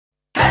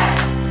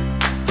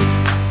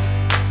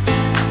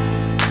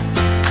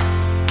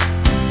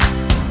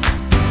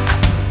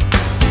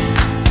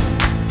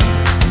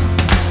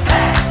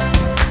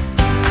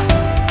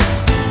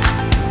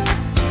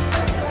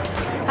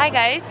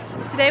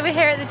we're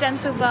here at the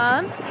Gentle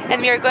Barn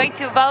and we are going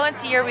to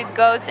volunteer with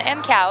goats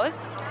and cows.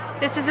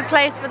 This is a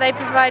place where they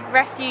provide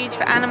refuge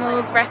for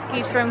animals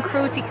rescued from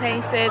cruelty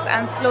cases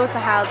and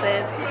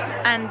slaughterhouses,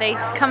 and they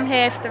come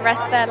here for the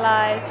rest of their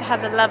lives to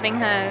have a loving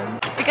home.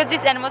 Because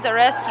these animals are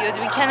rescued,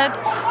 we cannot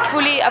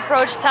fully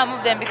approach some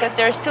of them because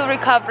they're still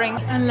recovering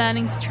and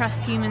learning to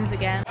trust humans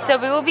again. So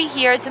we will be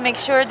here to make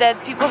sure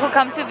that people who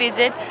come to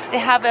visit, they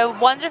have a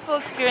wonderful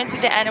experience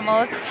with the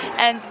animals,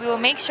 and we will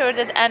make sure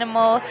that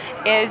animal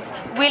is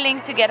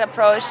willing to get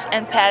approached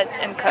and pet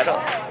and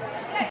cuddled.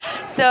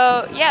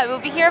 So yeah, we'll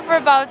be here for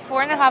about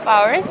 4.5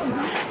 hours,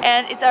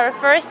 and it's our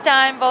first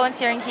time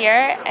volunteering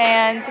here,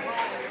 and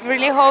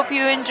really hope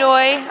you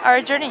enjoy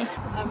our journey.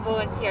 I'm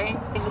volunteering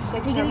in the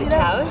section of the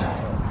cows,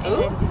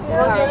 and this is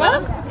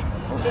Karma.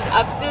 She's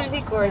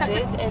absolutely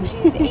gorgeous, and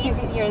she's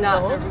 18 years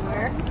old.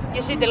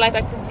 Usually the life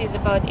expectancy is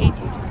about 18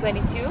 to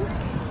 22,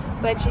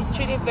 but she's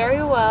treated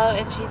very well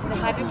and she's in a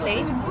happy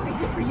place,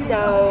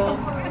 so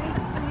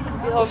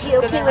we hope she's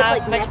going to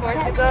have much more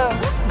to go.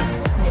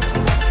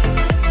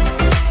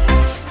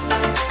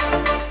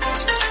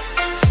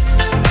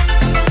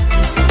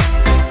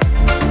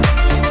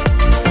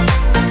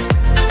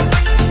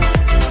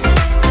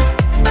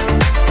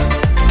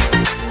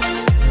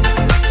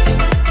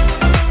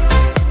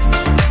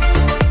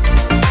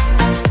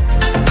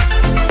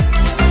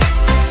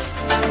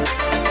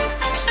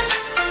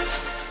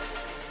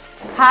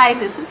 Hi,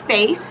 this is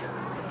Faith.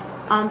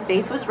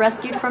 Faith was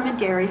rescued from a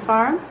dairy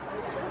farm.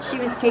 She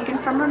was taken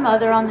from her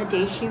mother on the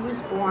day she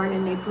was born,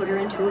 and they put her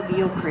into a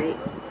veal crate.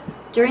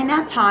 During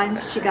that time,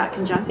 she got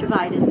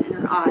conjunctivitis in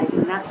her eyes,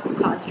 and that's what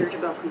caused her to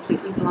go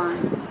completely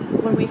blind.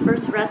 When we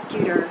first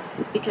rescued her,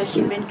 because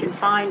she'd been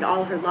confined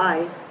all her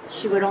life,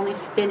 she would only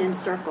spin in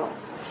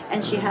circles,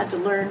 and she had to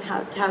learn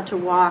how to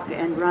walk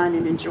and run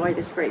and enjoy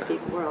this great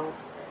big world.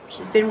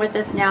 She's been with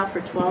us now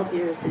for 12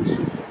 years, and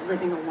she's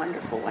living a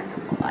wonderful,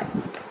 wonderful life.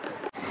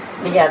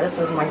 But yeah, this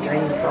was my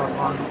dream for a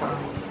long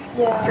time.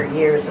 Yeah. For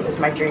years, it was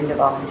my dream to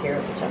volunteer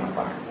at the Gentle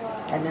Barn,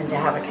 and then to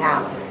have a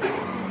cow.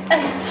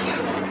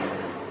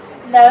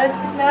 Now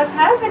it's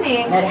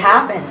happening. It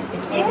happened.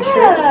 It came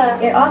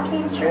true. It all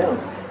came true.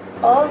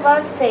 It's all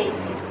about faith.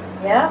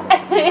 Yeah,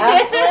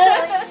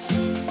 absolutely.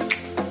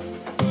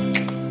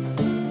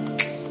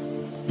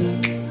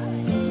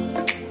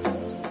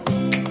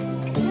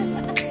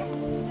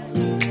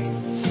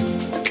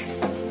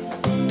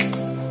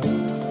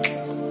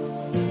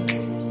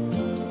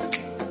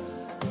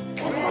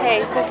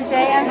 Okay, so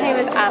today I'm here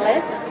with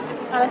Alice.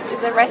 Alice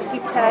is a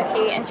rescued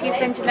turkey, and she's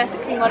been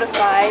genetically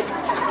modified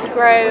to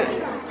grow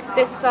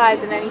this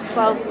size in only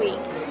 12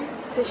 weeks.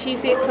 So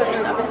she's the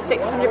equivalent of a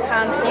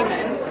 600-pound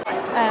human.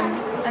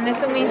 And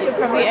this will mean she'll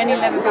probably only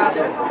live about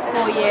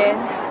 4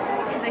 years.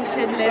 They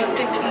should live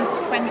 15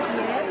 to 20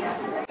 years.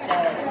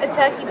 A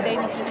turkey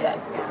babysitter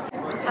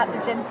at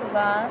the Gentle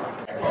Barn.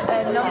 It's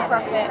a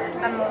non-profit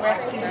animal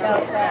rescue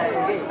shelter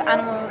for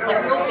animals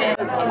that have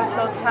been in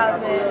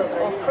slaughterhouses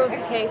or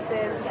cruelty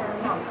cases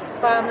from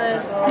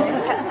farmers or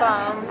pet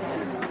farms,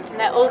 and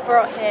they're all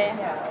brought here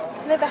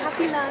to live a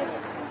happy life.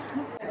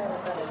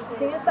 I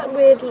think it's that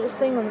weird little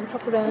thing on the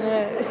top of their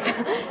nose.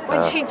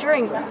 When she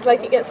drinks, it's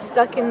like it gets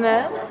stuck in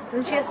there,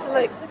 and she has to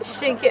like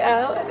shake it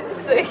out. It's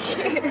so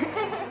cute.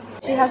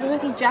 She has a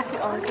little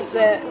jacket on because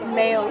the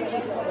male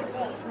keeps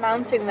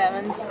mounting them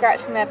and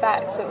scratching their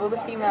backs, so all the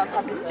females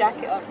have this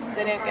jacket on so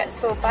they don't get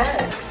sore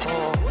backs.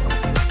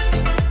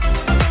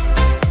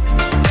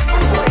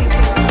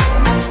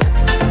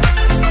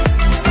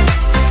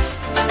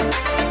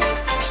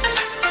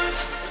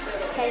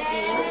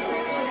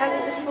 She has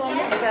a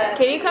deformed foot.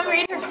 Can you come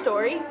read her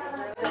story?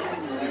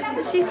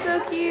 But she's so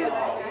cute.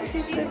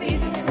 She's so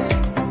beautiful.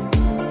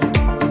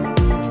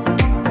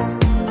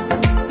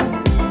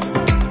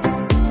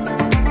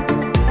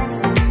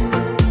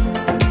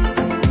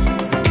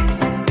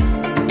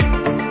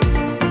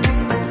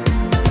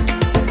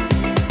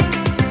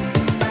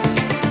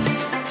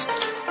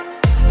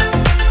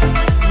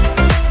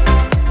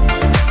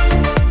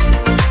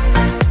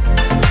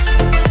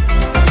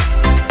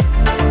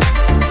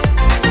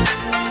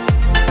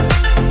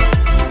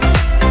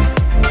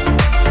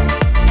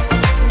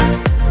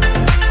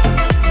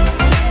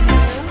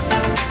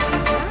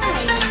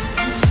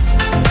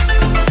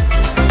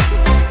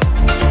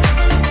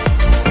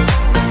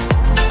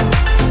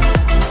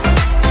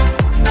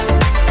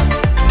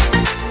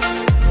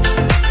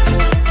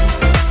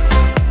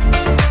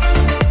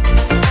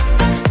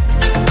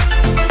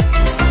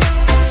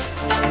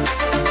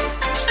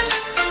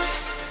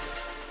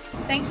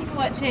 Thank you for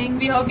watching.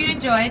 We hope you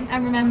enjoyed,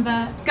 and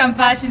remember,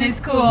 compassion is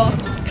cool.